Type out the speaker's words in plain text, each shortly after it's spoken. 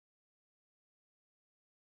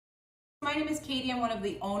My name is Katie. I'm one of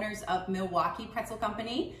the owners of Milwaukee Pretzel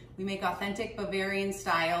Company. We make authentic Bavarian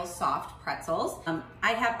style soft pretzels.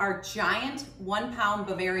 I have our giant 1 pound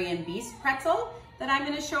Bavarian Beast pretzel that I'm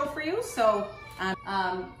going to show for you. So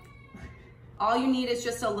all you need is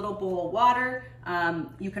just a little bowl of water.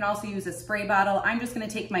 You can also use a spray bottle. I'm just going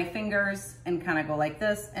to take my fingers and kind of go like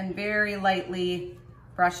this and very lightly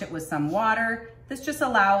brush it with some water. This just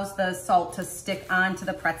allows the salt to stick onto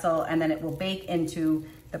the pretzel, and then it will bake into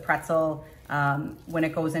the pretzel when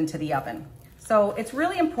it goes into the oven. So it's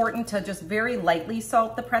really important to just very lightly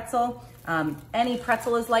salt the pretzel. Any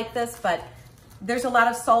pretzel is like this, but there's a lot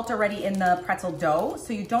of salt already in the pretzel dough,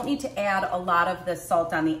 so you don't need to add a lot of the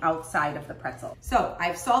salt on the outside of the pretzel. So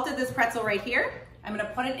I've salted this pretzel right here. I'm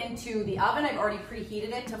gonna put it into the oven. I've already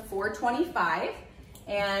preheated it to 425,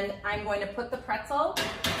 and I'm going to put the pretzel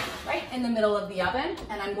right in the middle of the oven,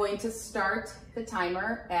 and I'm going to start the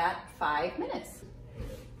timer at 5 minutes.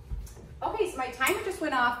 Okay, so my timer just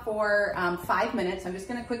went off for 5 minutes. I'm just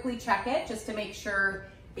gonna quickly check it just to make sure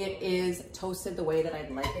it is toasted the way that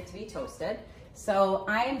I'd like it to be toasted. So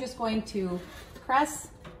I am just going to press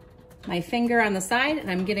my finger on the side,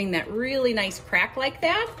 and I'm getting that really nice crack like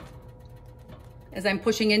that as I'm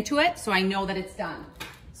pushing into it, so I know that it's done.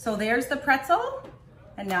 So there's the pretzel,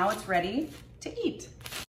 and now it's ready to eat.